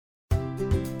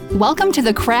Welcome to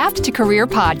the Craft to Career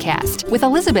podcast with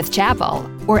Elizabeth Chappell,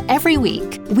 where every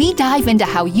week we dive into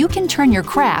how you can turn your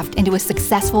craft into a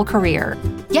successful career.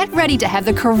 Get ready to have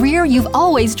the career you've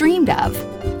always dreamed of.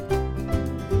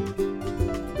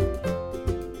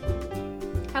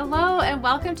 Hello, and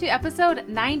welcome to episode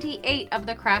 98 of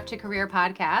the Craft to Career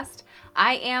podcast.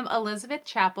 I am Elizabeth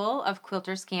Chappell of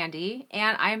Quilters Candy,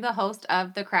 and I am the host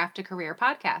of the Craft to Career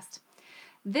podcast.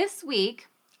 This week,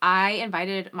 I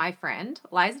invited my friend,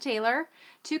 Liza Taylor,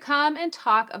 to come and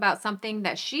talk about something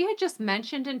that she had just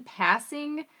mentioned in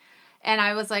passing. And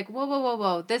I was like,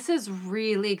 whoa, this is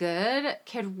really good.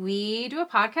 Could we do a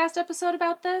podcast episode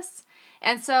about this?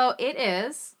 And so it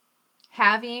is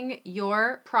having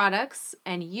your products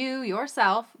and you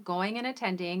yourself going and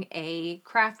attending a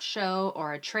craft show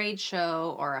or a trade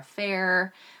show or a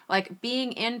fair, like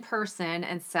being in person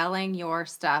and selling your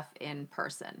stuff in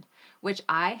person, which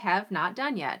I have not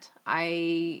done yet.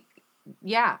 I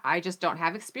just don't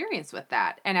have experience with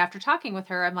that. And after talking with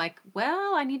her, I'm like,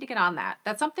 well, I need to get on that.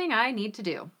 That's something I need to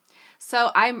do.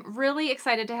 So I'm really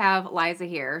excited to have Liza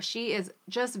here. She is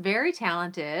just very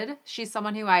talented. She's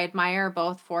someone who I admire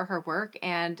both for her work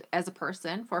and as a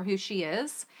person for who she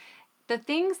is. The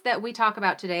things that we talk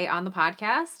about today on the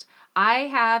podcast, I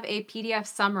have a PDF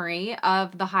summary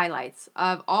of the highlights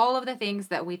of all of the things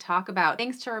that we talk about,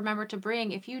 things to remember to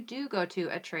bring if you do go to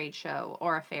a trade show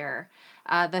or a fair,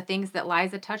 the things that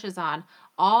Liza touches on.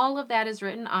 All of that is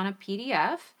written on a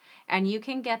PDF. And you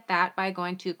can get that by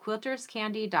going to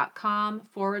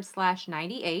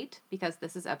quilterscandy.com/98, because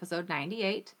this is episode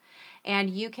 98. And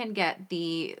you can get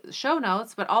the show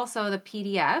notes, but also the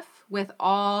PDF with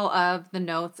all of the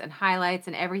notes and highlights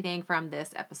and everything from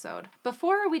this episode.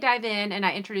 Before we dive in and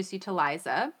I introduce you to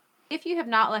Liza, if you have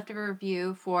not left a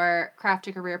review for Craft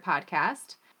to Career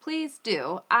podcast, please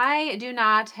do. I do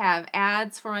not have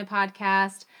ads for my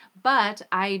podcast, but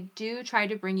I do try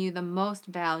to bring you the most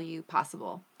value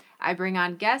possible. I bring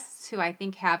on guests who I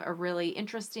think have a really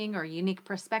interesting or unique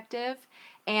perspective,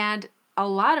 and a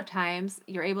lot of times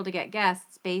you're able to get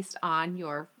guests based on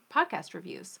your podcast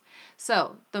reviews.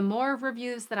 So the more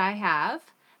reviews that I have,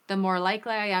 the more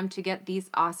likely I am to get these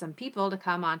awesome people to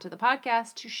come onto the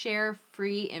podcast to share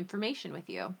free information with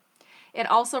you.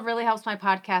 It also really helps my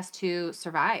podcast to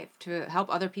survive, to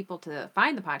help other people to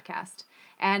find the podcast.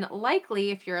 And likely,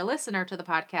 if you're a listener to the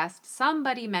podcast,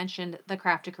 somebody mentioned the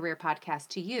Craft to Career podcast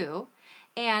to you.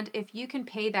 And if you can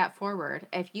pay that forward,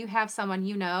 if you have someone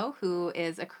you know who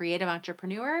is a creative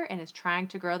entrepreneur and is trying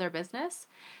to grow their business,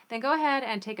 then go ahead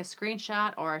and take a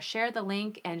screenshot or share the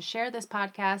link and share this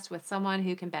podcast with someone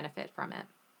who can benefit from it.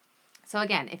 So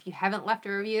again, if you haven't left a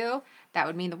review, that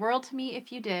would mean the world to me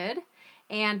if you did.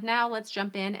 And now let's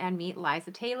jump in and meet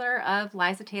Liza Taylor of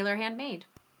Liza Taylor Handmade.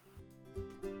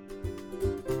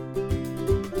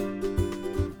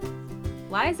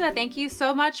 Liza, thank you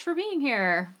so much for being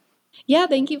here. Yeah,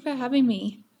 thank you for having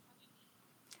me.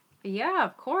 Yeah,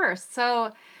 of course.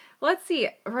 So let's see.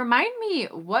 Remind me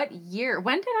what year,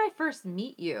 when did I first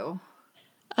meet you?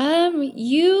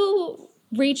 You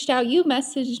reached out, you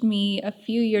messaged me a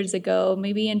few years ago,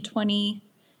 maybe in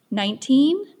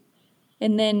 2019.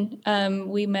 And then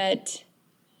we met,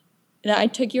 I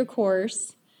took your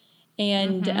course,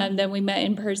 and then we met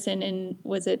in person in,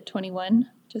 was it 21?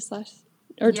 Just last,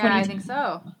 or yeah, 22? I think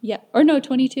so. Yeah, or no,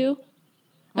 22?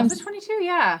 Was it 22?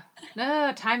 Yeah.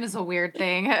 No, time is a weird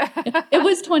thing. It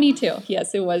was 22.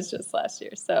 Yes, it was just last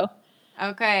year, so.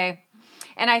 Okay.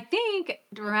 And I think,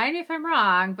 remind me if I'm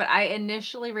wrong, but I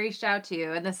initially reached out to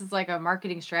you, and this is like a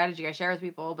marketing strategy I share with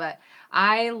people, but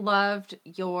I loved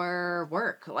your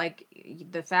work, like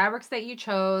the fabrics that you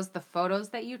chose, the photos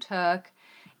that you took.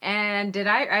 And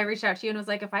I reached out to you and was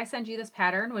like, if I send you this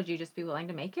pattern, would you just be willing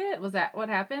to make it? Was that what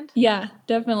happened? Yeah,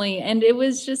 definitely. And it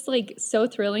was just like so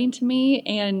thrilling to me.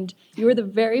 And you were the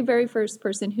very, very first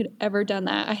person who'd ever done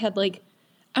that. I had like,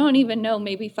 I don't even know,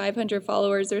 maybe 500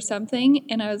 followers or something.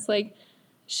 And I was like,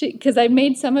 because I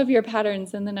made some of your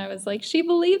patterns, and then I was like, she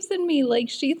believes in me. Like,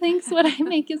 she thinks what I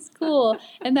make is cool.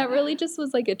 And that really just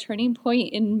was like a turning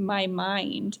point in my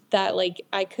mind that like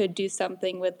I could do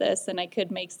something with this and I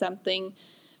could make something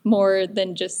more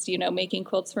than just, making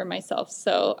quilts for myself.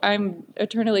 So I'm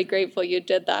eternally grateful you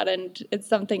did that. And it's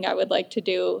something I would like to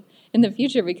do in the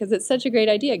future because it's such a great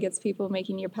idea. It gets people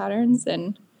making your patterns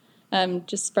and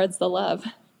just spreads the love.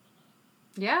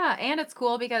 Yeah, and it's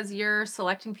cool because you're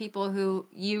selecting people who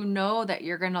you know that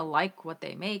you're going to like what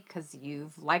they make because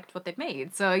you've liked what they've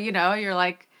made. So, you're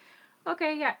like,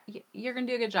 okay, yeah, you're going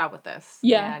to do a good job with this.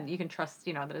 Yeah. And you can trust,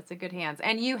 that it's in good hands.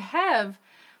 And you have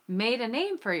made a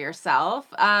name for yourself.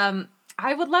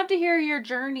 I would love to hear your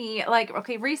journey. Like,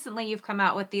 okay, recently you've come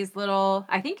out with these little,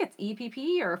 I think it's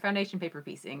EPP or foundation paper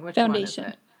piecing. Which one is Foundation.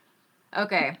 it?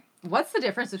 Okay. What's the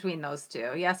difference between those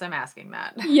two? Yes, I'm asking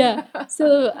that. Yeah.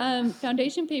 So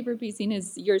foundation paper piecing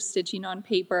is you're stitching on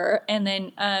paper, and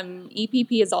then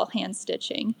EPP is all hand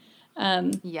stitching.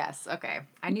 Yes. Okay.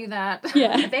 I knew that.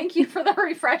 Yeah. Thank you for the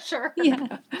refresher.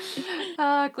 Yeah.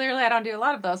 Clearly, I don't do a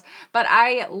lot of those, but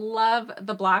I love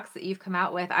the blocks that you've come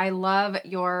out with. I love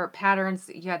your patterns.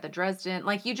 You had the Dresden,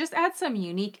 like you just add some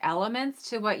unique elements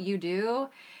to what you do.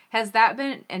 Has that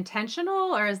been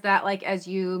intentional, or is that like as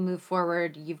you move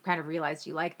forward, you've kind of realized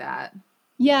you like that?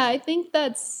 Yeah, I think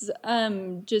that's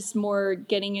just more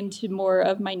getting into more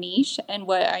of my niche and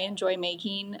what I enjoy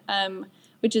making,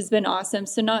 which has been awesome.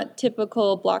 So, not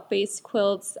typical block based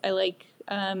quilts. I like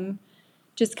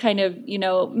just kind of,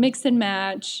 mix and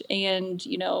match and,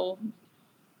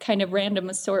 kind of random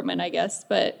assortment, I guess.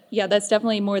 But yeah, that's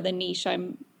definitely more the niche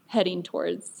I'm heading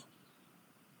towards.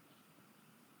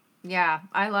 Yeah,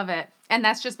 I love it. And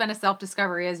that's just been a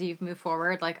self-discovery as you've moved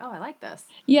forward, like, oh, I like this.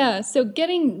 Yeah, so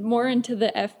getting more into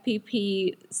the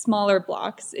FPP smaller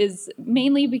blocks is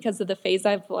mainly because of the phase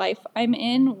of life I'm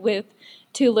in with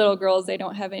two little girls. I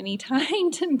don't have any time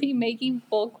to be making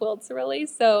full quilts really.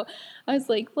 So I was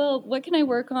like, well, what can I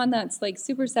work on that's like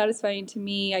super satisfying to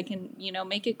me? I can,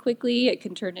 make it quickly. It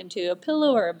can turn into a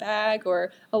pillow or a bag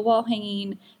or a wall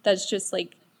hanging that's just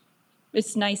like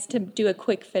it's nice to do a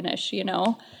quick finish.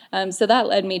 So that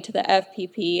led me to the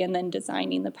FPP and then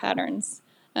designing the patterns.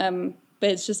 But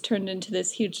it's just turned into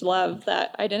this huge love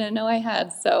that I didn't know I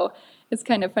had. So it's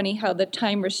kind of funny how the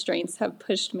time restraints have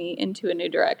pushed me into a new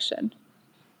direction.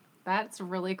 That's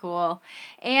really cool.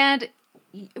 And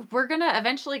we're going to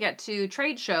eventually get to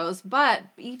trade shows, but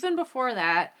even before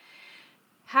that,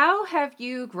 how have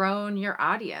you grown your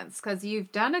audience? Because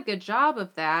you've done a good job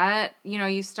of that.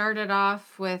 You started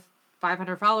off with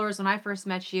 500 followers when I first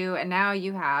met you, and now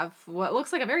you have what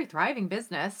looks like a very thriving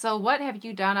business. So what have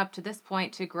you done up to this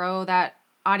point to grow that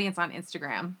audience on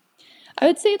Instagram? I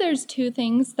would say there's two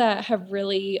things that have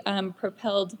really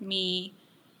propelled me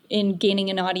in gaining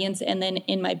an audience and then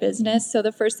in my business. So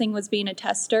the first thing was being a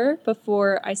tester.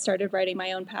 Before I started writing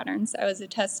my own patterns, I was a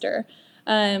tester.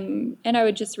 And I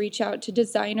would just reach out to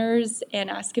designers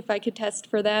and ask if I could test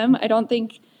for them. I don't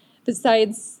think,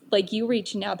 besides like you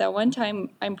reaching out that one time,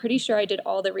 I'm pretty sure I did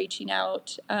all the reaching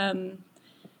out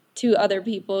to other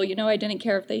people. I didn't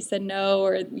care if they said no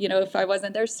or, if I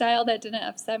wasn't their style, that didn't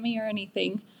upset me or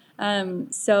anything.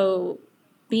 So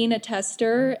being a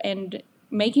tester and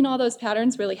making all those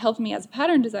patterns really helped me as a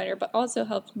pattern designer, but also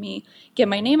helped me get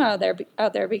my name out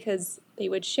there because they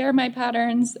would share my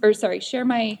patterns, share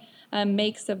my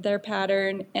makes of their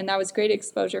pattern, and that was great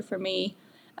exposure for me.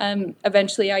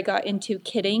 Eventually, I got into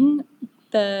kitting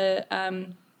the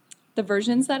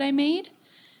versions that I made,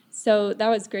 so that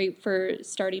was great for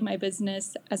starting my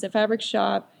business as a fabric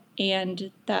shop,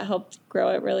 and that helped grow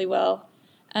it really well.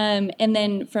 And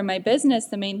then for my business,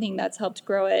 the main thing that's helped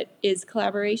grow it is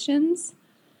collaborations.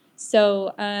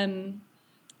 So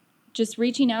just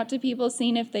reaching out to people,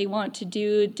 seeing if they want to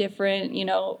do different,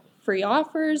 free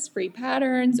offers, free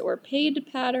patterns, or paid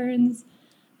patterns.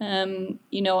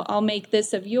 I'll make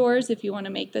this of yours if you want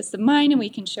to make this of mine, and we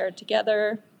can share it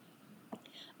together.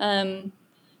 But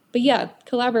yeah,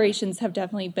 collaborations have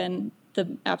definitely been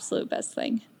the absolute best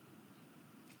thing.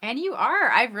 And you are.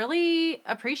 I really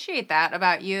appreciate that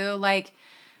about you. Like,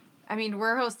 I mean,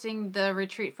 we're hosting the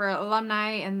retreat for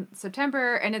alumni in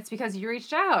September, and it's because you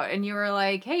reached out and you were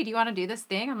like, hey, do you want to do this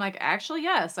thing? I'm like, actually,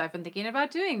 yes, I've been thinking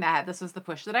about doing that. This was the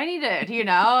push that I needed,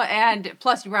 and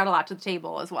plus you brought a lot to the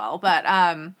table as well. But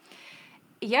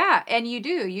yeah, and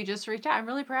you just reached out. I'm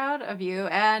really proud of you.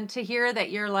 And to hear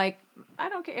that you're like, I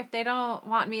don't care if they don't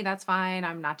want me, that's fine.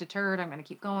 I'm not deterred. I'm going to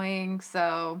keep going.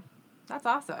 So that's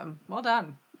awesome. Well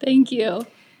done. Thank you.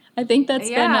 I think that's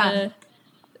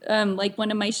been like one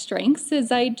of my strengths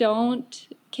is I don't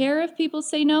care if people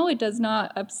say no. It does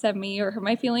not upset me or hurt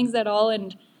my feelings at all.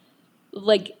 And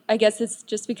like, I guess it's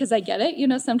just because I get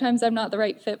it. Sometimes I'm not the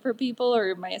right fit for people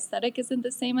or my aesthetic isn't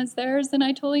the same as theirs, and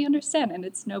I totally understand, and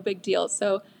it's no big deal.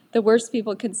 So the worst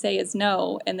people can say is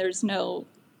no, and there's no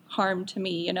harm to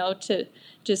me, to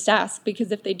just ask,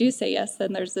 because if they do say yes,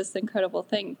 then there's this incredible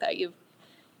thing that you've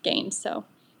gained. So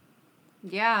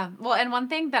yeah. Well, and one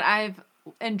thing that I've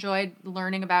enjoyed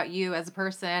learning about you as a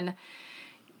person,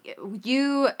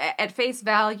 you at face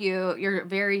value, you're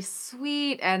very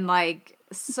sweet and like,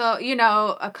 so,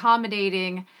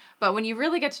 accommodating. But when you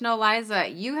really get to know Liza,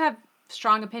 you have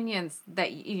strong opinions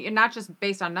that you're not just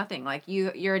based on nothing. Like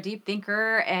you're a deep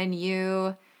thinker, and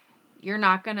you you're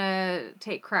not gonna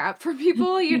take crap from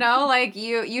people, like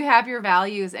you have your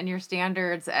values and your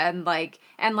standards, and like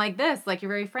this, like you're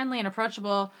very friendly and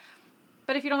approachable.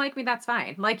 But if you don't like me, that's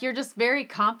fine. Like you're just very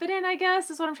confident, I guess,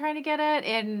 is what I'm trying to get at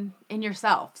in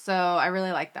yourself. So I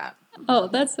really like that. Oh,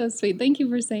 that's so sweet. Thank you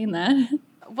for saying that.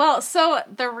 Well, so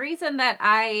the reason that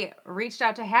I reached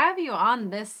out to have you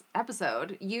on this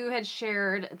episode, you had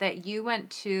shared that you went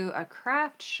to a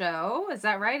craft show. Is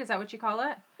that right? Is that what you call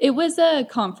it? It was a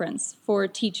conference for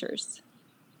teachers.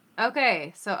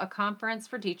 Okay, so a conference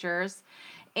for teachers.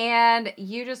 And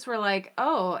you just were like,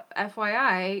 oh,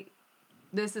 FYI,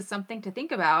 this is something to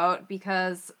think about,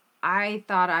 because I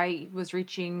thought I was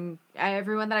reaching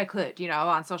everyone that I could,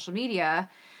 on social media.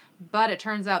 But it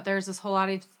turns out there's this whole lot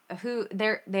of who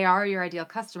they are your ideal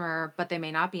customer, but they may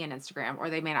not be on Instagram, or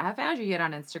they may not have found you yet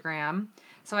on Instagram.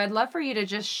 So I'd love for you to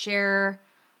just share,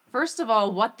 first of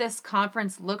all, what this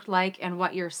conference looked like and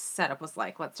what your setup was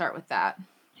like. Let's start with that.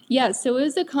 Yeah, so it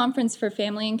was a conference for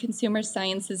family and consumer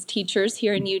sciences teachers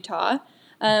here in Utah.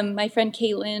 My friend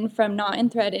Caitlin from Knot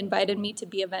and Thread invited me to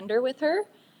be a vendor with her.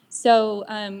 So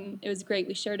it was great.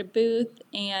 We shared a booth,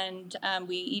 and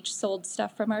we each sold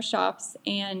stuff from our shops,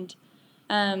 and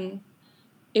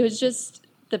it was just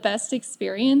the best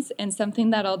experience, and something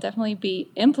that I'll definitely be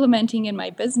implementing in my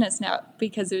business now,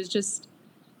 because it was just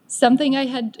something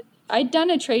I'd done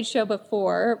a trade show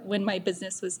before when my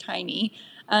business was tiny,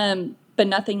 but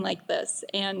nothing like this.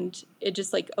 And it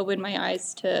just like opened my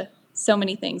eyes to so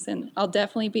many things, and I'll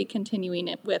definitely be continuing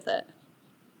it with it.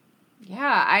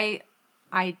 Yeah,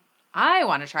 I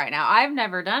want to try it now. I've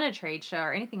never done a trade show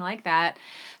or anything like that.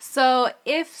 So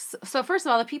first of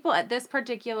all, the people at this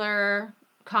particular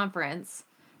conference,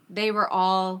 they were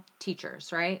all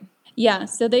teachers, right? Yeah,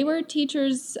 so they were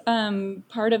teachers,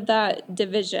 part of that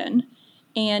division,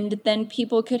 and then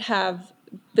people could have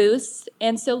booths.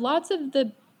 And so lots of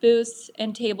the booths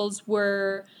and tables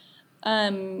were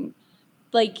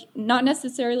like not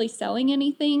necessarily selling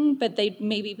anything, but they'd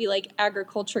maybe be like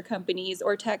agriculture companies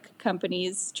or tech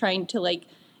companies trying to like,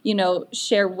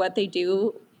 share what they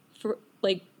do for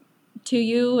like to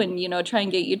you, and, try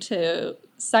and get you to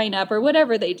sign up or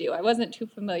whatever they do. I wasn't too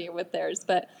familiar with theirs,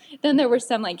 but then there were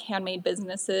some like handmade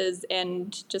businesses,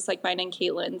 and just like mine and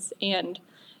Caitlin's. And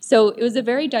so it was a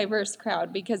very diverse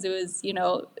crowd, because it was,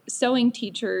 sewing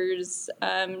teachers,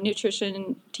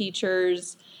 nutrition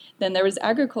teachers, then there was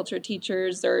agriculture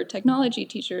teachers or technology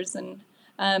teachers. And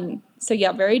so,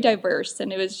 yeah, very diverse.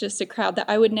 And it was just a crowd that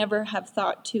I would never have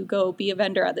thought to go be a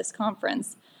vendor at this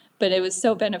conference. But it was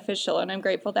so beneficial, and I'm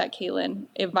grateful that Caitlin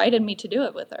invited me to do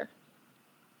it with her.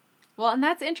 Well, and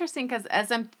that's interesting, because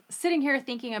as I'm sitting here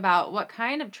thinking about what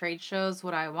kind of trade shows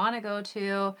would I want to go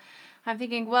to, I'm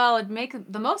thinking, well, it'd make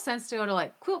the most sense to go to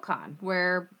like QuiltCon,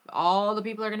 where all the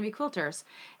people are going to be quilters.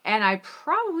 And I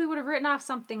probably would have written off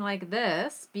something like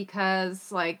this,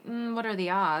 because like, what are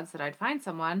the odds that I'd find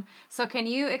someone? So can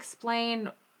you explain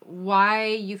why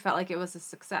you felt like it was a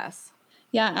success?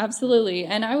 Yeah, absolutely.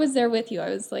 And I was there with you. I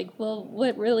was like, well,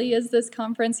 what really is this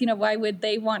conference? Why would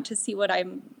they want to see what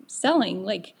I'm selling?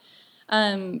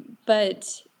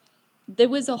 But there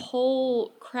was a whole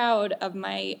crowd of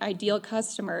my ideal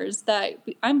customers that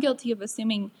I'm guilty of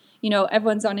assuming,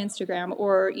 everyone's on Instagram,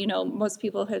 or, most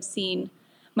people have seen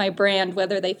my brand,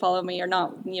 whether they follow me or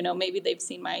not. Maybe they've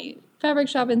seen my fabric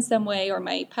shop in some way, or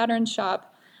my pattern shop.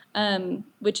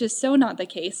 Which is so not the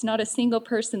case. Not a single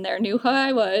person there knew who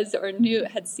I was, or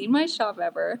had seen my shop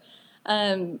ever.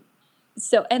 And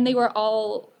they were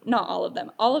not all of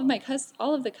them. All of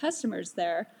the customers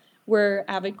there were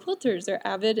avid quilters or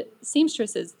avid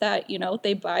seamstresses that,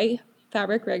 they buy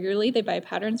fabric regularly, they buy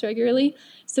patterns regularly.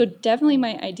 So definitely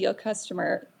my ideal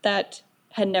customer that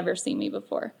had never seen me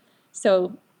before.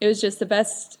 So it was just the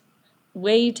best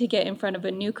way to get in front of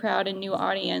a new crowd and new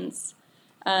audience.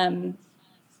 And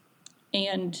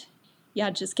yeah,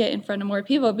 just get in front of more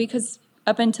people, because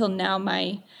up until now,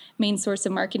 my main source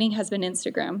of marketing has been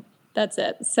Instagram. That's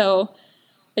it. So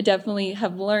I definitely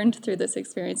have learned through this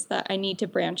experience that I need to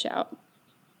branch out.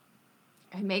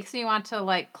 It makes me want to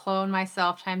like clone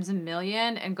myself times a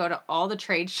million and go to all the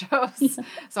trade shows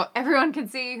so everyone can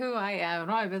see who I am and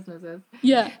what my business is.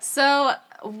 Yeah. So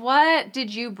what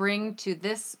did you bring to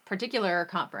this particular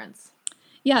conference?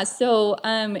 Yeah, so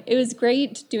it was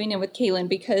great doing it with Caitlin,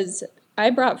 because I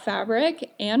brought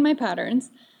fabric and my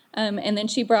patterns, and then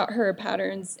she brought her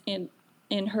patterns in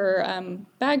her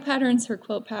bag patterns, her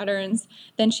quilt patterns.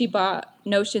 Then she bought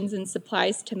notions and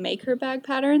supplies to make her bag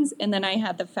patterns, and then I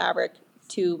had the fabric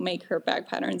to make her bag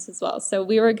patterns as well. So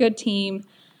we were a good team.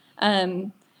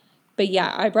 But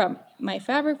yeah, I brought my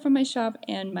fabric from my shop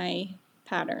and my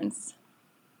patterns.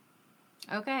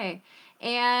 Okay.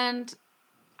 And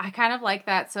I kind of like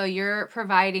that. So you're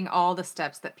providing all the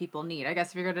steps that people need. I guess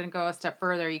if you're going to go a step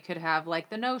further, you could have like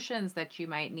the notions that you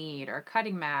might need or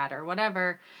cutting mat or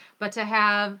whatever, but to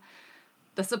have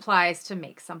the supplies to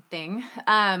make something.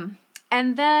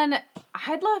 And then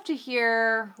I'd love to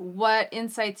hear what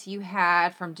insights you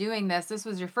had from doing this. This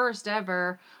was your first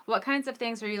ever. What kinds of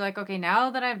things were you like, okay, now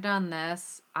that I've done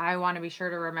this, I want to be sure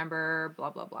to remember blah,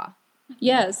 blah, blah.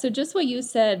 Yeah, so just what you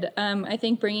said, I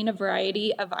think bringing a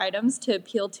variety of items to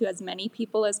appeal to as many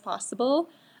people as possible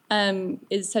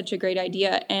is such a great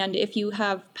idea. And if you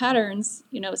have patterns,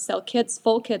 sell kits,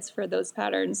 full kits for those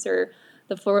patterns, or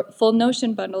the full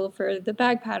Notion bundle for the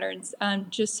bag patterns,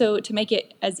 just so to make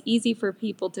it as easy for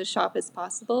people to shop as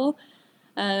possible.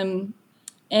 And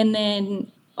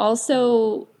then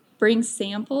also bring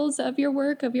samples of your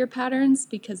work, of your patterns,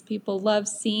 because people love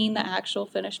seeing the actual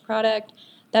finished product.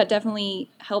 That definitely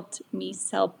helped me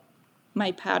sell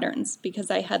my patterns because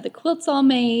I had the quilts all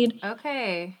made.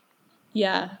 Okay.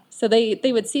 Yeah. So they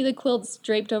would see the quilts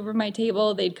draped over my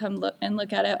table. They'd come look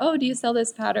at it. Oh, do you sell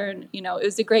this pattern? It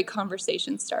was a great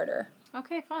conversation starter.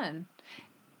 Okay, fun.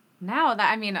 Now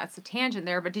that, that's a tangent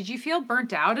there, but did you feel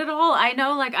burnt out at all? I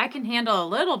know like I can handle a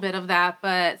little bit of that,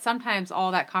 but sometimes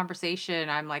all that conversation,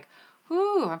 I'm like,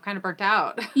 whoo, I'm kind of burnt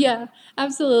out. Yeah,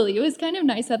 absolutely. It was kind of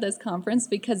nice at this conference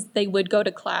because they would go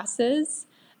to classes.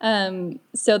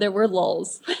 So there were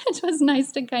lulls, which was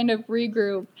nice to kind of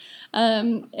regroup.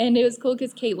 And it was cool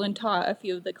because Caitlin taught a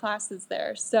few of the classes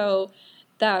there. So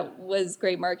that was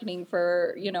great marketing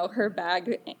for, her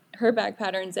bag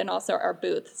patterns and also our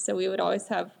booth. So we would always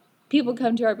have people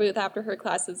come to our booth after her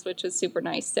classes, which was super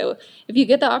nice. So if you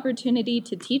get the opportunity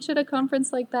to teach at a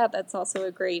conference like that, that's also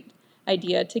a great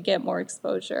idea to get more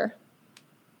exposure.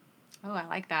 Oh, I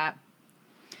like that.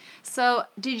 So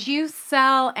did you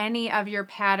sell any of your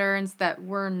patterns that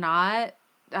were not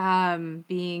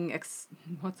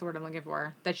what's the word I'm looking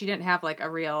for? That you didn't have like a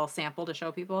real sample to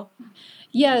show people?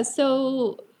 Yeah,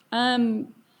 so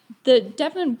the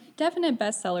definite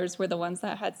bestsellers were the ones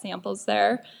that had samples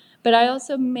there. But I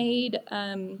also made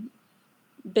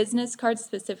business cards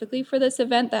specifically for this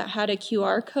event that had a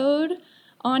QR code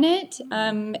on it.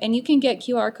 And you can get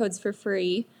QR codes for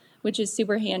free, which is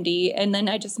super handy. And then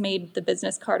I just made the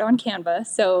business card on Canva.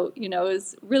 So, it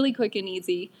was really quick and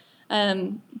easy.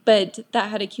 But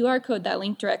that had a QR code that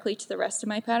linked directly to the rest of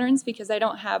my patterns because I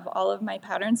don't have all of my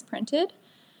patterns printed.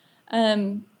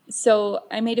 So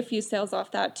I made a few sales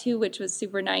off that too, which was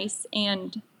super nice.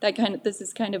 And this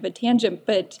is kind of a tangent,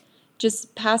 but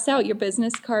just pass out your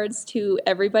business cards to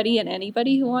everybody and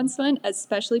anybody who wants one,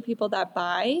 especially people that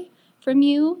buy from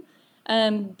you,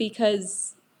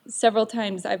 because several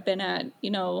times I've been at,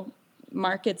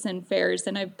 markets and fairs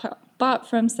and I've bought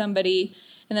from somebody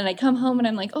and then I come home and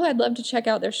I'm like, oh, I'd love to check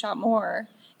out their shop more.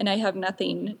 And I have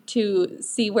nothing to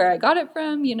see where I got it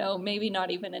from, maybe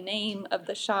not even a name of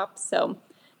the shop. So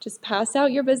just pass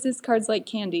out your business cards like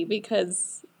candy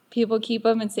because people keep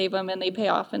them and save them and they pay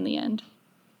off in the end.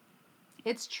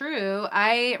 It's true.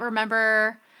 I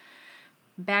remember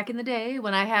back in the day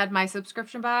when I had my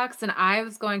subscription box and I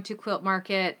was going to Quilt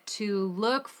Market to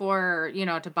look for,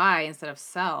 to buy instead of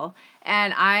sell.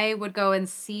 And I would go and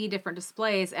see different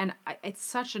displays and it's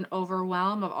such an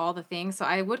overwhelm of all the things. So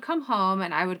I would come home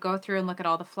and I would go through and look at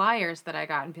all the flyers that I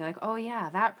got and be like, oh yeah,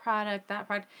 that product.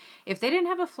 If they didn't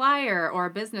have a flyer or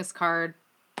a business card,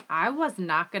 I was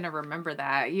not going to remember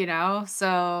that,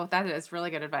 So that is really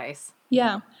good advice.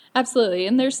 Yeah, absolutely.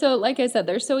 And they're so, like I said,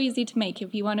 they're so easy to make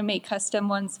if you want to make custom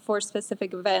ones for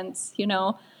specific events,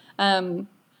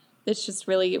 it's just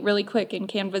really, really quick and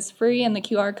Canva's free and the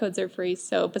QR codes are free.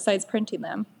 So besides printing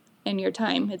them and your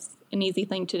time, it's an easy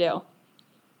thing to do.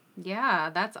 Yeah,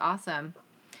 that's awesome.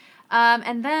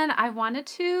 And then I wanted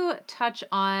to touch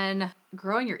on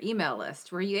growing your email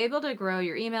list. Were you able to grow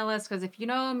your email list? Because if you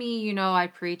know me, I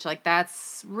preach like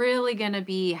that's really going to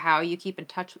be how you keep in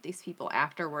touch with these people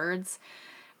afterwards.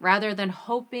 Rather than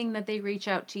hoping that they reach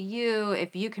out to you,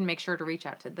 if you can make sure to reach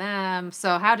out to them.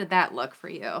 So how did that look for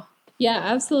you? Yeah,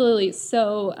 absolutely.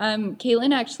 So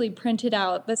Caitlin actually printed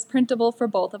out this printable for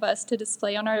both of us to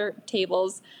display on our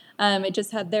tables. It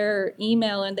just had their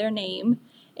email and their name.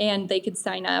 And they could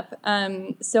sign up.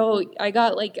 So I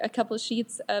got like a couple of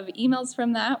sheets of emails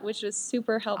from that, which was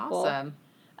super helpful.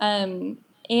 Awesome.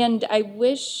 And I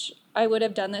wish I would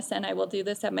have done this, and I will do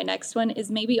this at my next one, is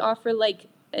maybe offer like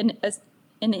an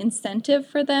incentive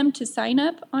for them to sign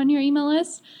up on your email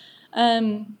list.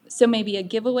 So maybe a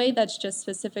giveaway that's just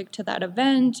specific to that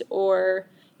event, or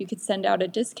you could send out a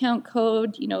discount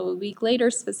code, a week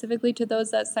later specifically to those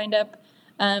that signed up,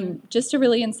 just to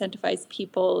really incentivize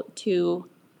people to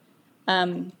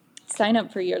sign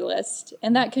up for your list.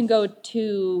 And that can go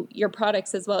to your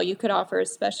products as well. You could offer a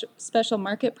special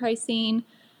market pricing.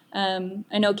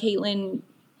 I know Caitlin,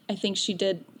 I think she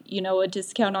did, a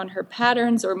discount on her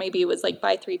patterns, or maybe it was like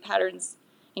buy 3 patterns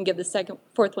and give the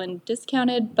fourth one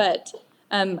discounted. But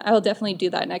I will definitely do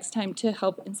that next time to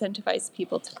help incentivize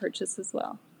people to purchase as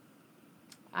well.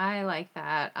 I like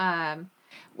that.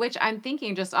 Which I'm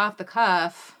thinking just off the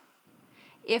cuff,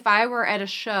 if I were at a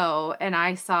show and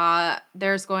I saw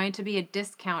there's going to be a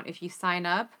discount if you sign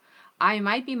up, I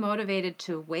might be motivated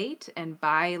to wait and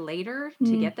buy later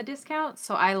to get the discount.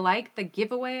 So I like the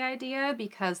giveaway idea,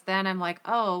 because then I'm like,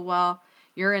 oh, well,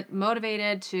 you're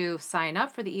motivated to sign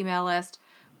up for the email list.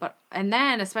 And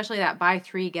then especially that buy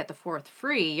 3, get the 4th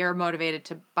free, you're motivated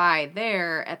to buy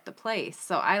there at the place.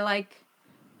 So I like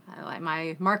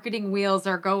my marketing wheels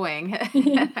are going.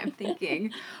 I'm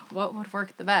thinking what would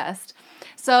work the best.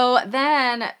 So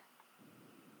then,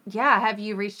 yeah, have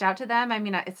you reached out to them? I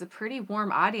mean, it's a pretty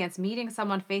warm audience. Meeting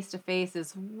someone face to face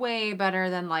is way better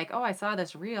than like, oh, I saw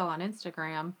this reel on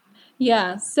Instagram.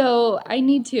 Yeah, so I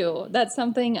need to. That's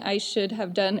something I should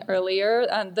have done earlier.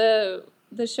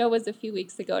 The show was a few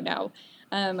weeks ago now.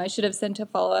 I should have sent a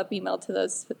follow-up email to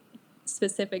those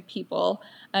specific people.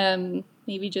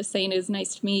 Maybe just saying it was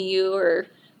nice to meet you, or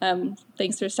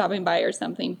thanks for stopping by or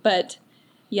something. But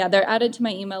yeah, they're added to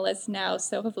my email list now,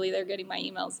 so hopefully they're getting my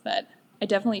emails. But I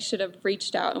definitely should have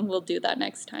reached out, and we'll do that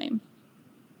next time.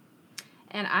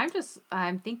 And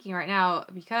I'm thinking right now,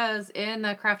 because in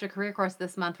the Craft a Career course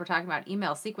this month, we're talking about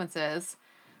email sequences.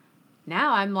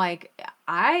 Now I'm like,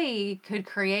 I could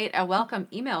create a welcome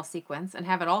email sequence and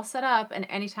have it all set up. And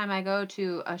anytime I go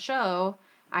to a show,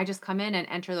 I just come in and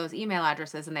enter those email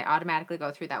addresses and they automatically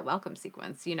go through that welcome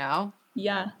sequence,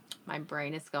 Yeah. My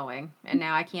brain is going, and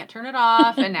now I can't turn it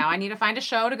off, and now I need to find a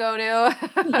show to go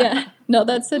to. Yeah. No,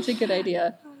 that's such a good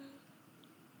idea.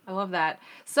 I love that.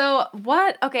 So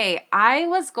I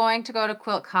was going to go to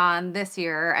QuiltCon this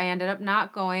year. I ended up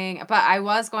not going, but I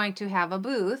was going to have a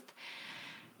booth.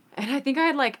 And I think I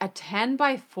had like a 10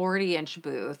 by 40 inch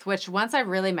booth, which once I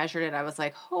really measured it, I was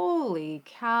like, holy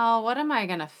cow, what am I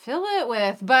going to fill it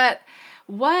with? But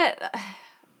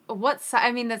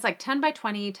that's like 10 by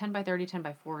 20, 10 by 30, 10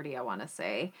 by 40, I want to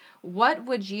say. What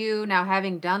would you, now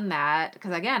having done that,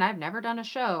 because again, I've never done a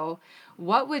show,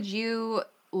 what would you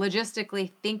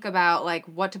logistically think about, like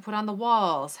what to put on the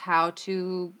walls, how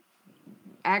to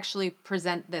actually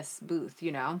present this booth,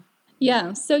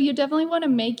 Yeah, so you definitely want to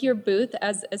make your booth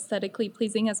as aesthetically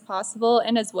pleasing as possible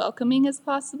and as welcoming as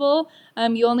possible.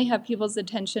 You only have people's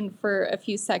attention for a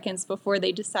few seconds before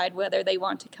they decide whether they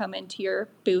want to come into your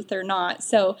booth or not.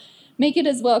 So make it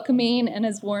as welcoming and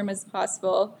as warm as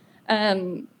possible.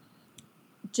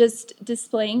 Just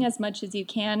displaying as much as you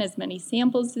can, as many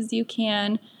samples as you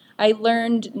can. I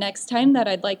learned next time that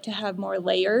I'd like to have more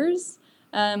layers,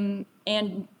 and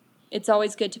it's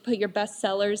always good to put your best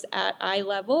sellers at eye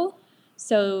level.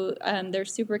 So they're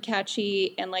super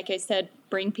catchy and, like I said,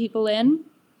 bring people in.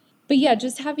 But yeah,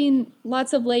 just having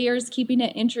lots of layers, keeping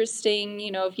it interesting.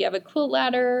 If you have a quilt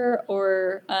ladder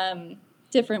or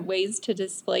different ways to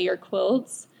display your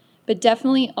quilts. But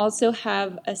definitely also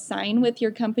have a sign with your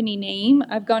company name.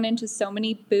 I've gone into so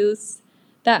many booths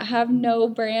that have no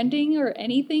branding or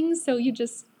anything. So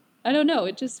I don't know,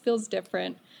 it just feels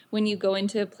different when you go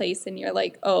into a place and you're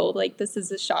like, oh, like this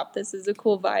is a shop, this is a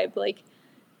cool vibe, like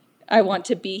I want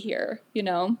to be here,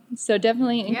 So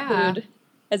definitely include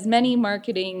as many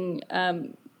marketing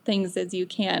things as you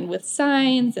can with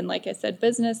signs and, like I said,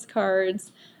 business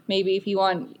cards. Maybe if you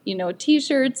want,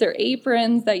 T-shirts or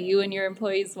aprons that you and your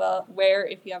employees wear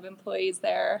if you have employees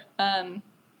there.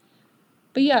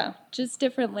 But yeah, just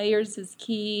different layers is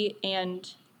key,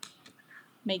 and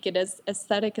make it as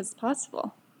aesthetic as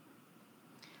possible.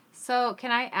 So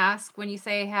can I ask, when you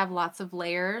say have lots of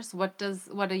layers, what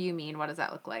do you mean? What does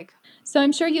that look like? So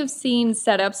I'm sure you've seen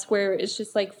setups where it's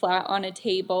just like flat on a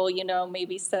table,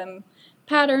 maybe some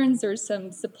patterns or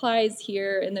some supplies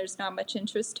here, and there's not much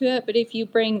interest to it. But if you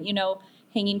bring,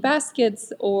 hanging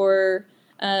baskets or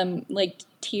like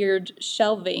tiered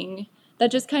shelving, that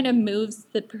just kind of moves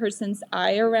the person's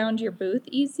eye around your booth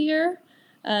easier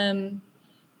and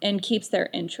keeps their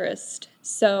interest.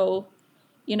 So,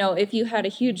 if you had a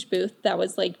huge booth that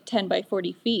was like 10 by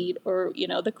 40 feet or,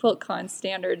 the QuiltCon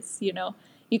standards,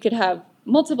 you could have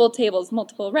multiple tables,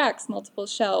 multiple racks, multiple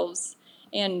shelves,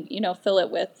 and, fill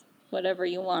it with whatever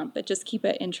you want, but just keep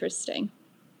it interesting.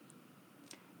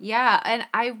 Yeah, and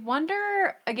I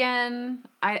wonder, again,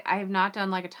 I've not done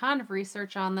like a ton of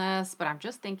research on this, but I'm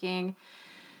just thinking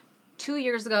 2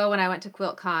 years ago when I went to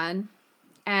QuiltCon,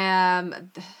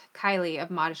 Kylie of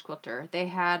Modish Quilter, they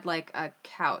had like a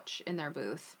couch in their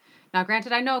booth. Now,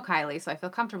 granted, I know Kylie, so I feel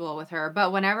comfortable with her.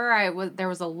 But whenever there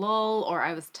was a lull or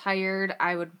I was tired,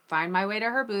 I would find my way to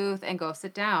her booth and go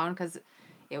sit down because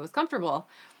it was comfortable.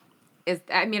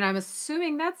 I'm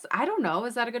assuming I don't know,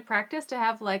 is that a good practice to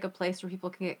have like a place where people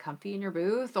can get comfy in your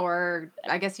booth? Or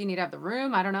I guess you need to have the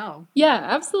room. I don't know. Yeah,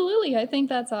 absolutely. I think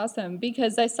that's awesome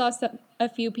because I saw a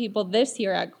few people this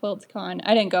year at QuiltCon.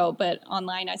 I didn't go, but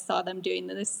online I saw them doing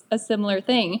a similar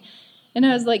thing. And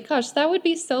I was like, gosh, that would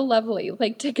be so lovely,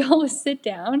 like to go sit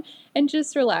down and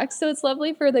just relax. So it's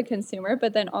lovely for the consumer,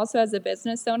 but then also as a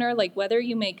business owner, like whether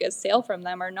you make a sale from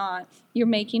them or not, you're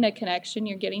making a connection,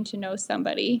 you're getting to know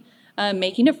somebody,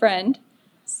 making a friend.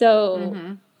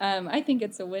 So I think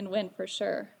it's a win-win for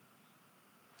sure.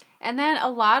 And then a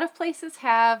lot of places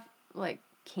have like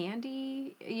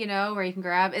candy, where you can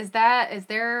grab. Is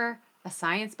there a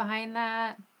science behind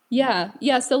that?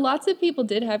 Yeah. So lots of people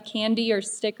did have candy or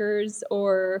stickers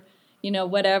or,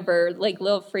 whatever, like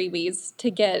little freebies to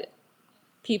get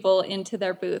people into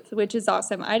their booth, which is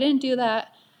awesome. I didn't do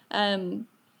that,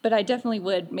 but I definitely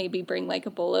would maybe bring like a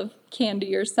bowl of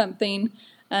candy or something.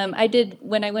 I did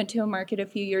when I went to a market a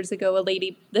few years ago, a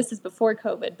lady, this is before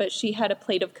COVID, but she had a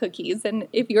plate of cookies. And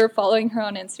if you were following her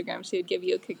on Instagram, she would give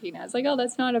you a cookie. And I was like, oh,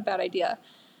 that's not a bad idea.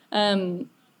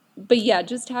 But yeah,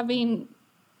 just having,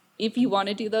 if you want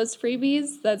to do those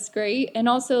freebies, that's great. And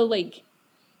also like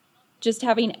just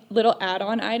having little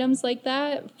add-on items like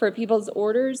that for people's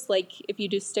orders, like if you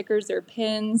do stickers or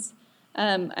pins.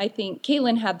 I think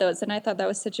Caitlin had those, and I thought that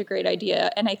was such a great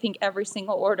idea. And I think every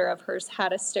single order of hers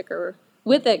had a sticker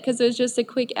with it because it was just a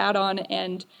quick add-on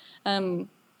and,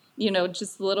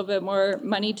 just a little bit more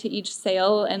money to each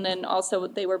sale. And then also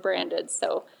they were branded.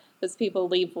 So those people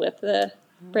leave with the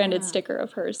branded sticker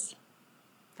of hers.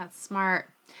 That's smart.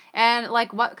 And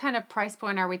like what kind of price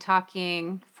point are we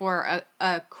talking for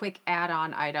a quick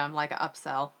add-on item, like an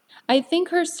upsell? I think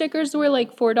her stickers were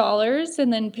like $4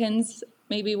 and then pins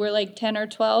maybe were like 10 or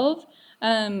 12.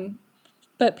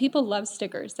 But people love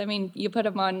stickers. I mean, you put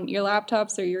them on your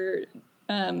laptops or your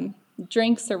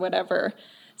drinks or whatever.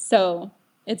 So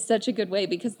it's such a good way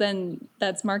because then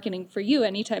that's marketing for you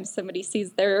anytime somebody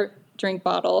sees their drink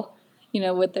bottle,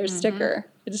 with their sticker.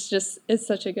 It's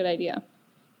such a good idea.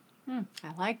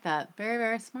 I like that. Very,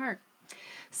 very smart.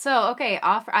 So, okay,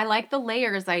 I like the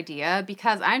layers idea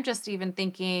because I'm just even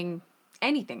thinking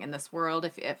anything in this world,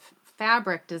 if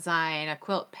fabric design, a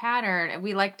quilt pattern,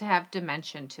 we like to have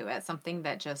dimension to it, something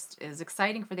that just is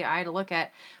exciting for the eye to look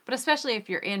at. But especially if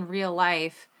you're in real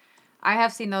life, I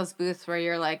have seen those booths where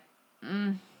you're like,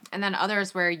 and then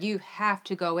others where you have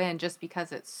to go in just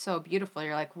because it's so beautiful.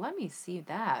 You're like, let me see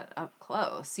that up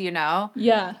close,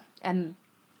 Yeah. And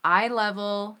eye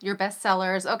level, your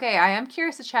bestsellers. Okay, I am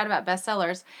curious to chat about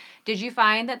bestsellers. Did you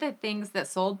find that the things that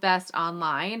sold best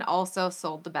online also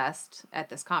sold the best at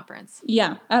this conference?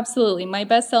 Yeah, absolutely. My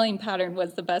best-selling pattern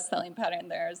was the best-selling pattern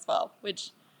there as well,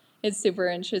 which is super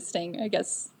interesting. I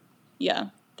guess, yeah,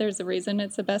 there's a reason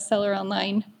it's a bestseller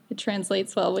online. It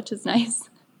translates well, which is nice.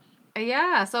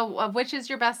 Yeah, so which is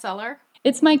your bestseller?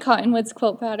 It's my Cottonwoods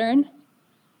quilt pattern.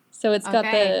 So it's got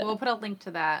we'll put a link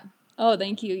to that. Oh,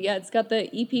 thank you. Yeah, it's got the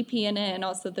EPP in it and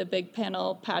also the big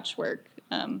panel patchwork.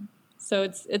 So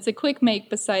it's a quick make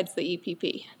besides the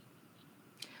EPP.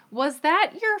 Was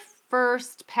that your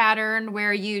first pattern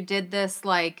where you did this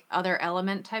like other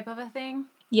element type of a thing?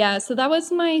 Yeah, so that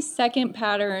was my second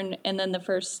pattern and then the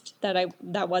first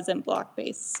that wasn't block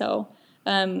based. So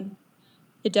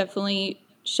it definitely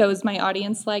shows my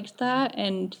audience liked that,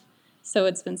 and so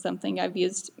it's been something I've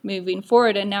used moving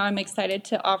forward. And now I'm excited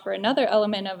to offer another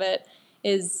element of it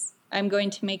is I'm going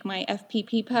to make my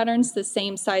FPP patterns the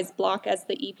same size block as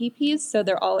the EPPs, so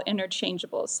they're all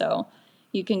interchangeable. So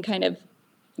you can kind of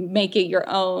make it your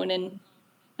own, and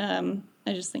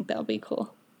I just think that'll be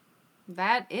cool.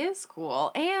 That is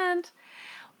cool. And,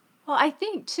 well, I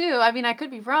think too, I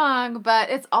could be wrong,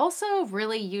 but it's also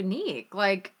really unique.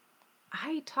 Like,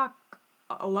 I talk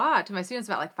a lot to my students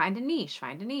about like find a niche,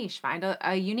 find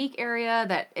a unique area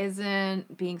that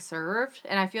isn't being served.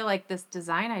 And I feel like this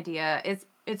design idea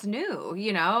it's new,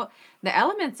 the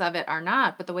elements of it are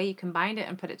not, but the way you combine it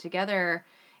and put it together,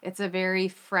 it's a very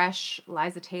fresh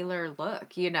Liza Taylor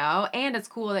look, and it's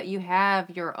cool that you have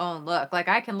your own look. Like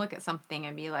I can look at something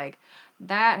and be like,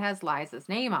 that has Liza's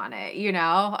name on it,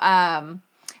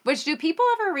 which do people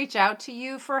ever reach out to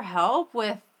you for help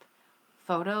with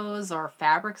photos or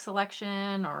fabric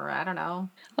selection, or I don't know?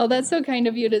 Oh, that's so kind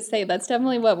of you to say. That's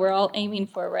definitely what we're all aiming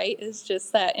for, right? Is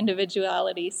just that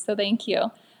individuality. So thank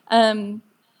you.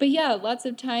 But yeah, lots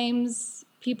of times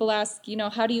people ask,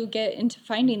 how do you get into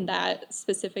finding that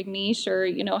specific niche, or,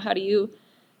 how do you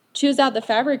choose out the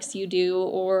fabrics you do,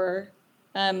 or,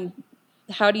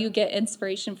 how do you get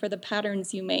inspiration for the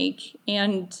patterns you make?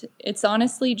 And it's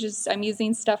honestly just, I'm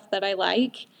using stuff that I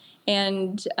like.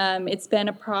 And it's been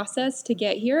a process to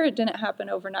get here. It didn't happen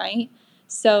overnight.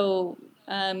 So,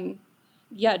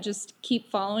 yeah, just keep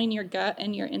following your gut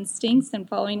and your instincts and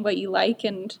following what you like,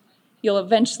 and you'll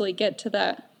eventually get to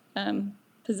that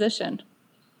position.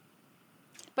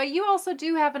 But you also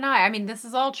do have an eye. I mean, this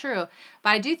is all true, but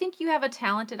I do think you have a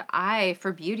talented eye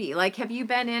for beauty. Like, have you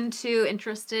been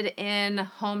interested in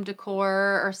home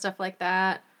decor or stuff like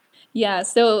that? Yeah,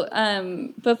 so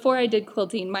before I did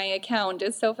quilting, my account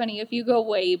is so funny. If you go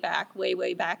way back,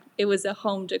 way back, it was a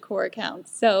home decor account.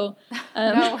 So,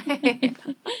 No way.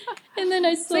 and then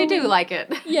I So you slowly, do like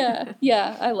it.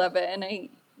 yeah, I love it. And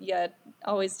yeah,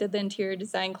 always did the interior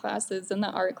design classes and the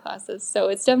art classes. So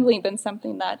it's definitely been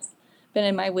something that's been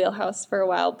in my wheelhouse for a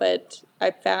while, but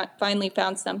I finally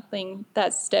found something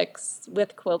that sticks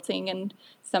with quilting and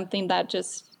something that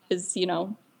just is,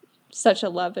 such a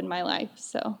love in my life.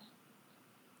 So.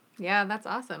 Yeah, that's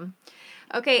awesome.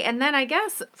 Okay, and then I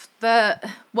guess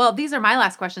these are my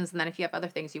last questions, and then if you have other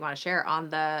things you want to share on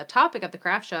the topic of the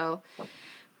craft show,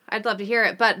 I'd love to hear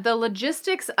it. But the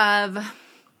logistics of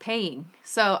paying.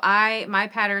 So my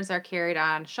patterns are carried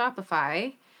on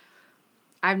Shopify.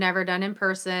 I've never done in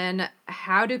person.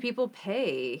 How do people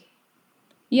pay?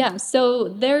 Yeah, so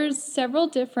there's several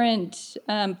different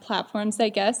platforms, I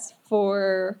guess,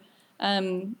 for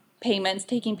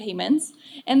taking payments,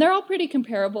 and they're all pretty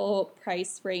comparable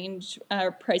price range,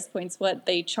 price points, what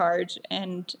they charge,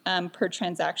 and per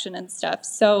transaction and stuff.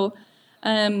 So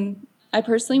I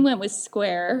personally went with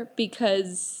Square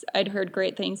because I'd heard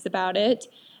great things about it,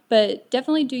 but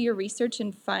definitely do your research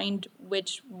and find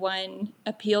which one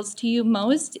appeals to you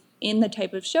most in the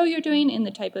type of show you're doing, in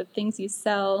the type of things you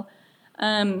sell.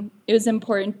 It was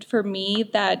important for me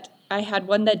that I had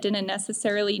one that didn't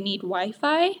necessarily need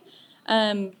Wi-Fi,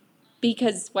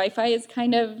 because Wi-Fi is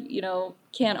kind of,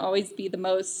 can't always be the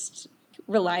most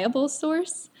reliable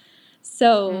source.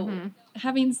 So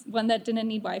having one that didn't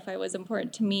need Wi-Fi was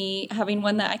important to me. Having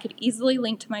one that I could easily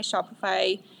link to my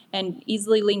Shopify and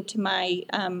easily link to my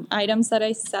items that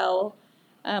I sell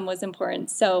was important.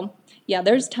 So yeah,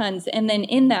 there's tons. And then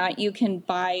in that, you can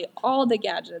buy all the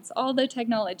gadgets, all the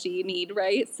technology you need,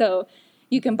 right? So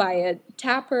you can buy a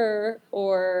tapper,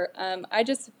 or I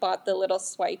just bought the little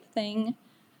swipe thing.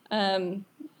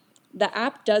 The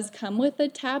app does come with a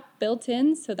tap built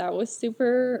in, so that was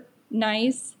super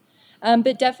nice.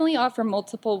 But definitely offer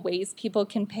multiple ways people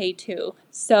can pay too.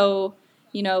 So,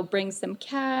 bring some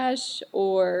cash,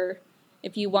 or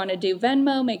if you want to do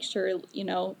Venmo, make sure you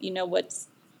know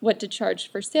what to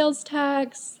charge for sales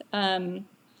tax,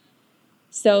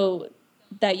 so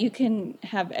that you can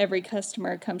have every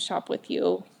customer come shop with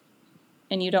you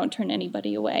and you don't turn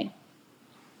anybody away.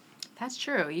 That's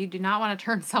true. You do not want to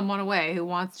turn someone away who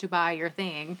wants to buy your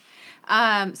thing.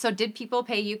 So did people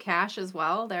pay you cash as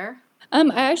well there? I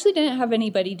actually didn't have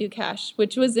anybody do cash,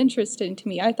 which was interesting to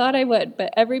me. I thought I would,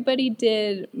 but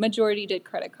majority did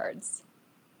credit cards.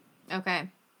 Okay.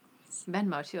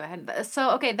 Venmo too.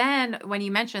 So, okay, then when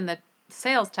you mentioned the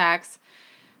sales tax,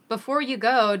 before you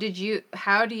go,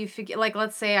 how do you figure, like,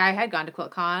 let's say I had gone to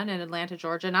QuiltCon in Atlanta,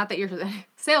 Georgia, not that you're the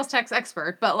sales tax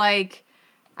expert, but like,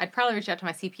 I'd probably reach out to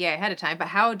my CPA ahead of time, but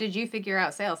how did you figure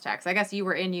out sales tax? I guess you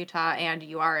were in Utah and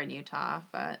you are in Utah,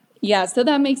 but. Yeah, so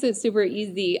that makes it super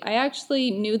easy. I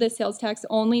actually knew the sales tax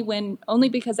only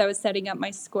because I was setting up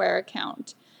my Square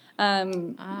account.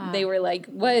 They were like,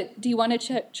 "What do you want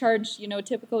to charge?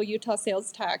 Typical Utah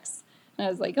sales tax?" And I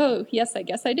was like, "Oh, yes, I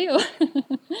guess I do."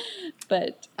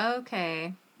 But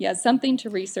okay, yeah, something to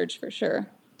research for sure.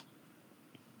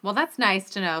 Well, that's nice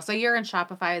to know. So you're in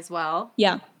Shopify as well?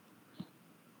 Yeah.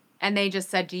 And they just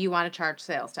said, "Do you want to charge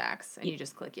sales tax?" And you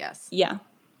just click yes. Yeah.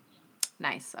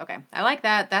 Nice. Okay. I like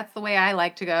that. That's the way I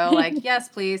like to go. Like, yes,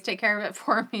 please take care of it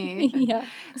for me. Yeah.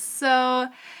 So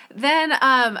then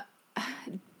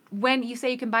when you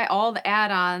say you can buy all the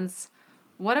add-ons,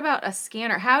 what about a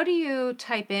scanner? How do you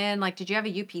type in, like, did you have a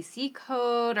UPC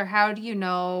code, or how do you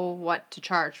know what to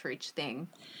charge for each thing?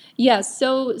 Yeah.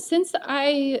 So since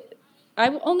I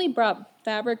only brought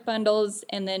fabric bundles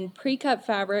and then pre-cut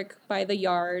fabric by the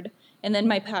yard, and then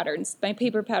my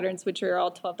paper patterns, which are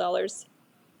all $12.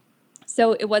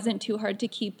 So it wasn't too hard to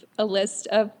keep a list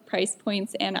of price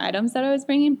points and items that I was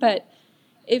bringing. But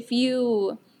if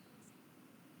you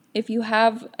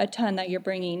have a ton that you're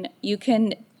bringing, you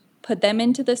can put them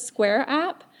into the Square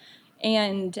app,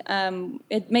 and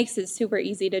it makes it super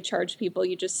easy to charge people.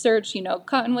 You just search,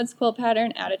 Cottonwoods quilt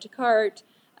pattern, add it to cart,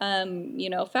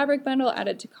 fabric bundle, add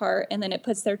it to cart, and then it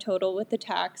puts their total with the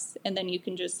tax, and then you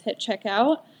can just hit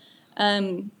checkout.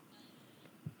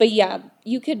 But yeah,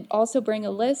 you could also bring a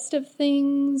list of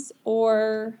things,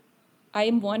 or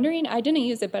I'm wondering, I didn't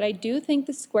use it, but I do think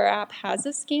the Square app has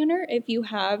a scanner if you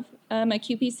have a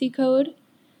QPC code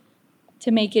to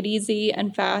make it easy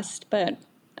and fast. But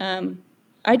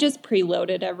I just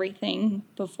preloaded everything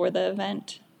before the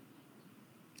event.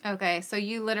 Okay, so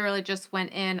you literally just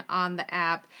went in on the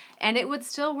app and it would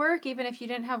still work even if you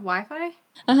didn't have Wi-Fi?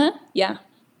 Uh-huh, yeah.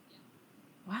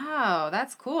 Wow,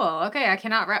 that's cool. Okay, I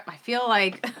cannot wrap. I feel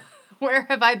like, where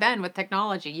have I been with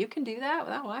technology? You can do that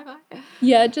without Wi-Fi?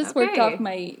 Yeah, it just worked off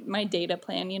Okay. my data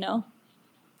plan, you know?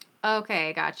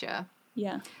 Okay, gotcha.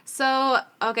 Yeah. So,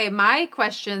 okay, my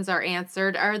questions are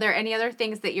answered. Are there any other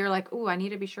things that you're like, ooh, I need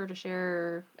to be sure to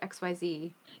share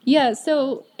XYZ? Yeah,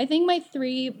 so I think my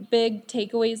three big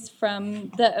takeaways from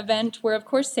the event were, of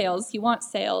course, sales. You want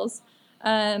sales.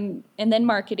 And then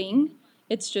marketing.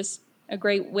 It's just a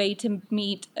great way to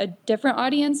meet a different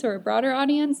audience or a broader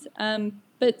audience.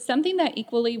 But something that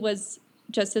equally was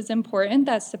just as important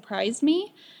that surprised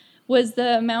me was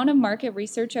the amount of market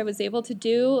research I was able to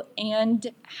do and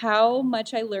how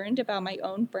much I learned about my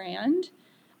own brand.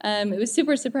 It was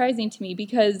super surprising to me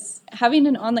because having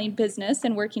an online business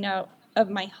and working out of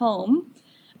my home,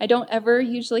 I don't ever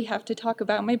usually have to talk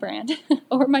about my brand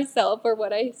or myself or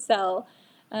what I sell.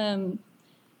 Um,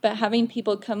 but having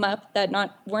people come up that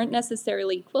weren't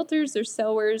necessarily quilters or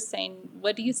sewers saying,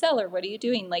 "What do you sell?" or "What are you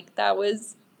doing?" Like that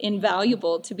was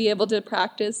invaluable to be able to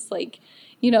practice, like,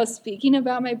 speaking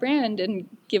about my brand and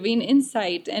giving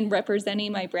insight and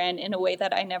representing my brand in a way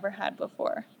that I never had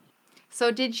before.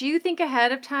 So, did you think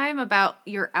ahead of time about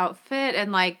your outfit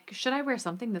and like, should I wear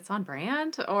something that's on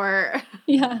brand or?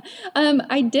 Yeah,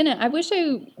 I didn't. I wish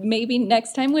I maybe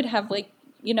next time would have, like,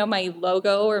 my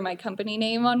logo or my company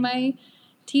name on my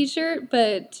t-shirt,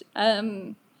 but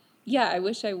yeah, I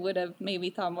wish I would have maybe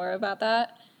thought more about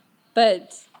that.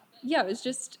 But yeah, it was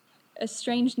just a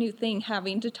strange new thing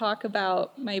having to talk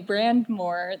about my brand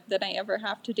more than I ever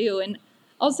have to do. And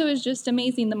also it's just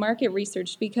amazing the market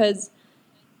research because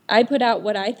I put out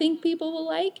what I think people will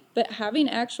like, but having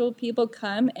actual people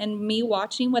come and me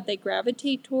watching what they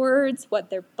gravitate towards, what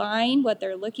they're buying, what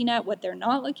they're looking at, what they're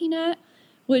not looking at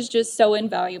was just so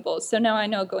invaluable. So now I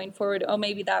know going forward, oh,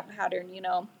 maybe that pattern,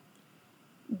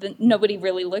 nobody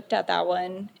really looked at that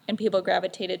one and people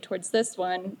gravitated towards this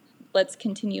one. Let's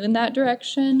continue in that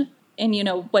direction. And,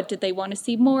 what did they want to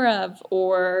see more of,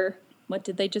 or what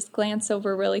did they just glance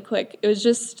over really quick? It was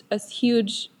just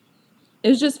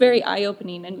very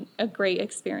eye-opening and a great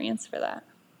experience for that.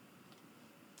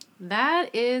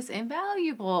 That is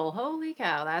invaluable. Holy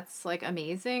cow, that's like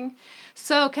amazing.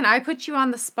 So, can I put you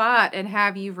on the spot and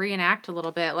have you reenact a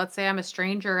little bit? Let's say I'm a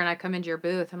stranger and I come into your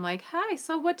booth. I'm like, "Hi,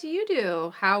 so what do you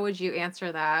do?" How would you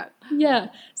answer that? Yeah.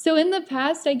 So in the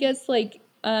past, I guess, like,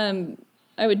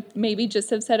 I would maybe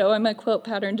just have said, "Oh, I'm a quilt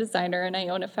pattern designer and I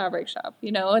own a fabric shop,"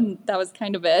 and that was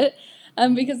kind of it,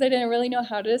 because I didn't really know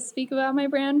how to speak about my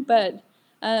brand. But,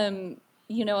 I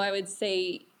would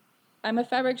say, I'm a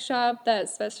fabric shop that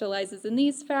specializes in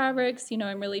these fabrics.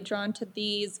 I'm really drawn to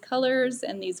these colors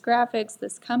and these graphics,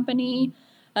 this company,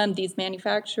 these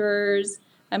manufacturers.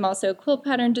 I'm also a quilt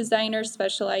pattern designer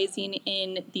specializing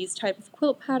in these type of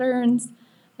quilt patterns.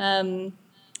 Um,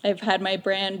 I've had my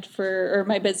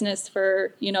my business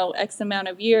for, X amount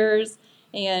of years.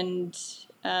 And,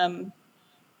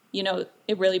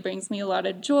 it really brings me a lot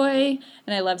of joy.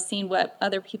 And I love seeing what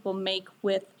other people make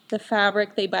with the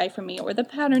fabric they buy from me or the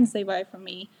patterns they buy from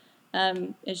me.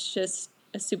 It's just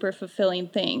a super fulfilling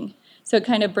thing. So it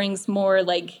kind of brings more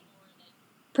like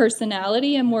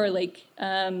personality and more like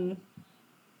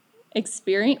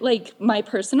experience, like my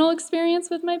personal experience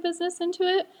with my business into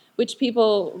it, which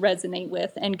people resonate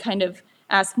with and kind of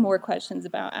ask more questions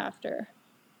about after.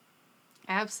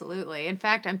 Absolutely. In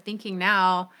fact, I'm thinking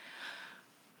now,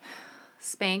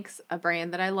 Spanx, a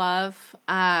brand that I love.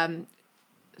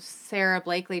 Sarah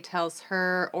Blakely tells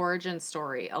her origin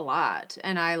story a lot,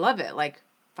 and I love it. Like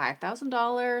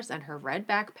 $5,000 and her red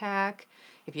backpack.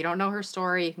 If you don't know her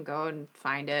story, you can go and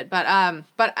find it. But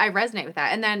I resonate with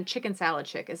that. And then Chicken Salad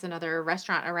Chick is another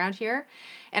restaurant around here,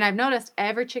 and I've noticed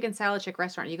every Chicken Salad Chick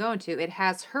restaurant you go into, it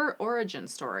has her origin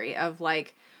story of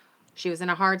like, she was in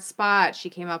a hard spot. She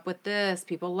came up with this.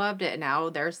 People loved it. Now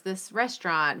there's this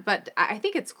restaurant. But I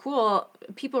think it's cool.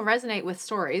 People resonate with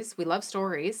stories. We love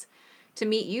stories. To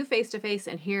meet you face to face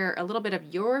and hear a little bit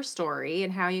of your story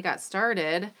and how you got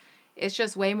started, it's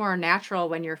just way more natural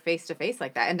when you're face to face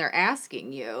like that. And they're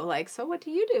asking you, like, so what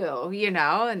do you do?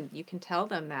 And you can tell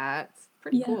them that. It's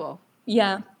pretty cool.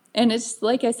 Yeah. And it's,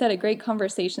 like I said, a great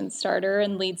conversation starter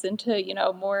and leads into,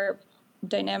 more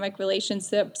dynamic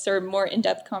relationships or more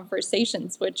in-depth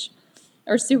conversations, which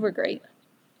are super great.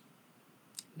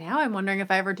 Now I'm wondering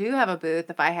if I ever do have a booth,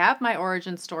 if I have my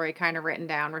origin story kind of written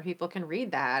down where people can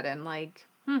read that and like,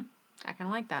 I kind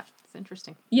of like that. It's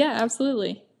interesting. Yeah,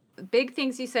 absolutely. Big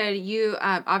things you said, you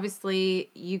obviously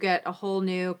you get a whole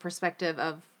new perspective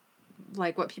of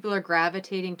like what people are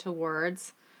gravitating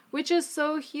towards, which is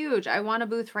so huge. I want a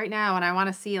booth right now and I want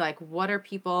to see like what are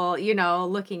people,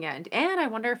 looking at. And I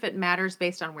wonder if it matters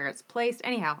based on where it's placed.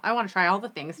 Anyhow, I want to try all the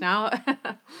things now.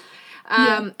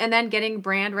 Yeah. And then getting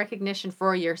brand recognition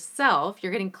for yourself,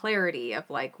 you're getting clarity of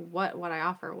like what I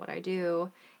offer, what I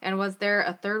do. And was there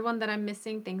a third one that I'm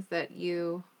missing? Things that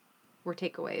you were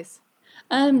takeaways?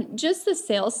 Just the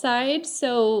sales side.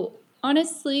 So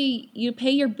honestly, you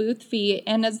pay your booth fee,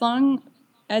 and as long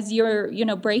as you're,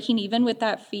 breaking even with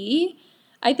that fee,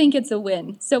 I think it's a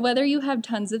win. So whether you have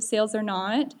tons of sales or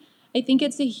not, I think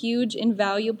it's a huge,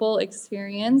 invaluable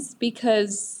experience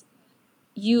because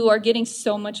you are getting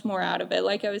so much more out of it.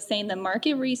 Like I was saying, the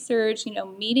market research,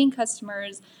 meeting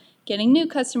customers, getting new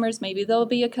customers, maybe there'll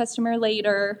be a customer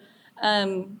later.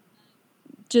 Um,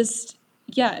 just,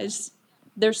 yeah,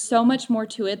 there's so much more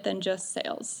to it than just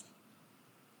sales.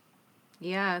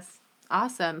 Yes.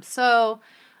 Awesome. So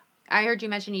I heard you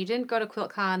mention you didn't go to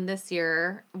QuiltCon this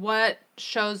year. What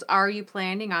shows are you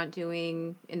planning on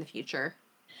doing in the future?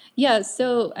 Yeah,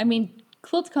 so I mean,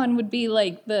 QuiltCon would be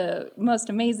like the most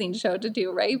amazing show to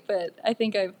do, right? But I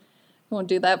think I won't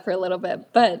do that for a little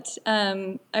bit. But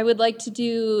I would like to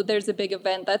do, there's a big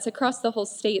event that's across the whole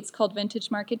state. It's called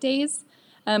Vintage Market Days.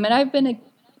 And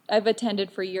I've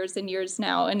attended for years and years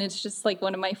now, and it's just like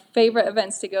one of my favorite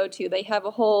events to go to. They have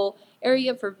a whole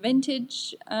area for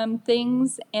vintage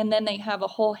things, and then they have a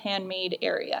whole handmade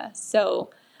area. So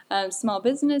small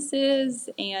businesses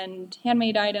and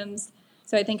handmade items.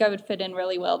 So I think I would fit in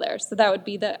really well there. So that would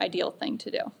be the ideal thing to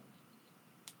do.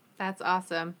 That's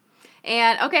awesome.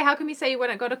 And okay, how come you say you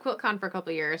wouldn't go to QuiltCon for a couple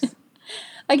of years?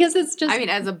 I guess it's just, I mean,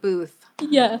 as a booth.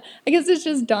 yeah, I guess it's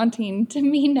just daunting to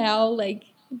me now. Like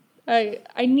I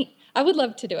would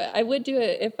love to do it. I would do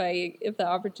it if the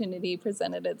opportunity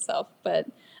presented itself, but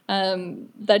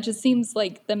that just seems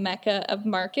like the mecca of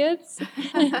markets.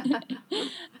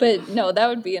 But no, that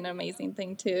would be an amazing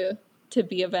thing to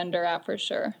be a vendor at for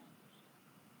sure.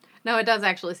 No, it does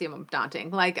actually seem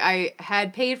daunting. Like I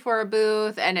had paid for a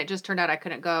booth and it just turned out I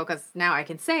couldn't go because now I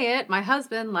can say it. My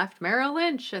husband left Merrill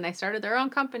Lynch and they started their own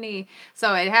company.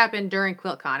 So it happened during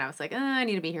QuiltCon. I was like, I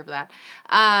need to be here for that.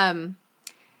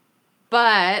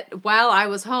 But while I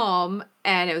was home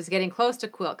and it was getting close to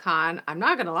QuiltCon, I'm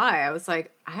not going to lie. I was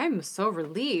like, I'm so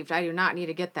relieved. I do not need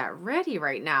to get that ready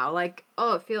right now. Like,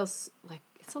 oh, it feels like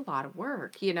it's a lot of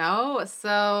work,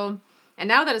 So, and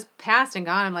now that it's passed and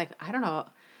gone, I'm like, I don't know.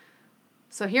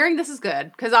 So hearing this is good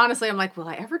because honestly, I'm like, will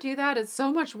I ever do that? It's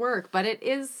so much work, but it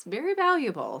is very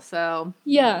valuable. So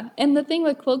Yeah, and the thing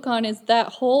with QuiltCon is that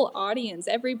whole audience,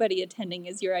 everybody attending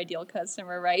is your ideal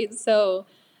customer, right? So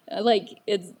like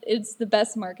it's the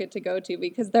best market to go to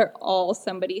because they're all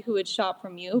somebody who would shop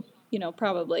from you,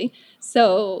 probably.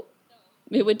 So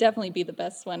it would definitely be the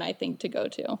best one I think to go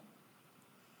to.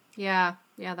 yeah,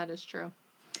 that is true.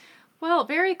 Well,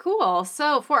 very cool.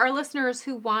 So for our listeners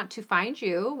who want to find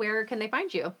you, where can they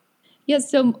find you? Yes,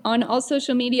 so on all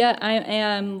social media, I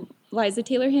am Liza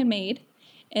Taylor Handmade,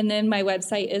 and then my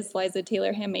website is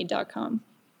lizataylorhandmade.com.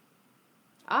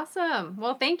 Awesome.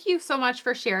 Well, thank you so much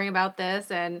for sharing about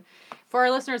this. And for our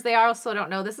listeners, they also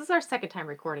don't know this is our second time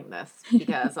recording this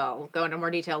because I'll go into more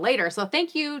detail later. So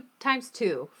thank you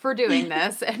 ×2 for doing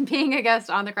this and being a guest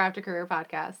on the Craft to Career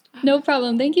podcast. No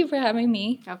problem. Thank you for having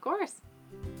me. Of course.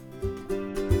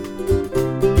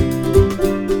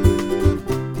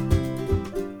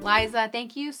 Liza,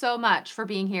 thank you so much for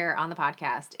being here on the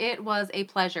podcast. It was a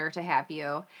pleasure to have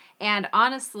you. And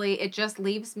honestly, it just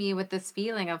leaves me with this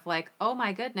feeling of like, oh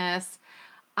my goodness,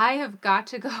 I have got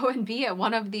to go and be at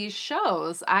one of these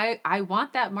shows. I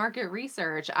want that market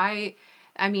research. I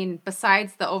mean,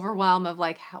 besides the overwhelm of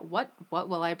like, what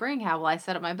will I bring? How will I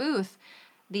set up my booth?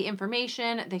 The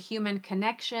information, the human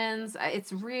connections,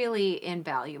 it's really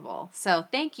invaluable. So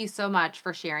thank you so much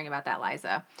for sharing about that,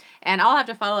 Liza. And I'll have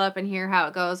to follow up and hear how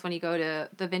it goes when you go to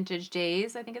the Vintage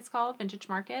Days, I think it's called, Vintage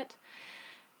Market.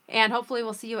 And hopefully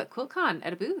we'll see you at QuiltCon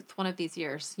at a booth one of these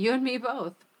years. You and me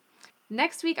both.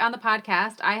 Next week on the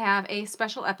podcast, I have a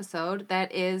special episode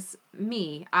that is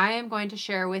me. I am going to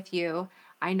share with you,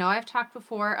 I know I've talked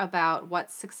before about what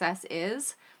success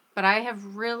is, but I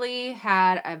have really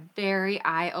had a very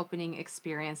eye-opening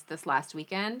experience this last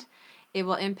weekend. It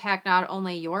will impact not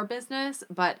only your business,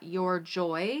 but your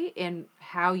joy in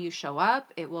how you show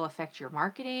up. It will affect your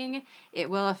marketing. It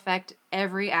will affect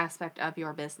every aspect of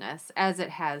your business, as it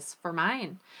has for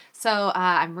mine. So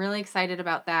I'm really excited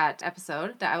about that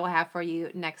episode that I will have for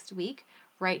you next week,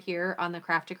 right here on the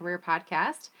Craft to Career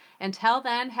podcast. Until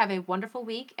then, have a wonderful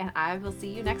week, and I will see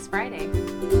you next Friday.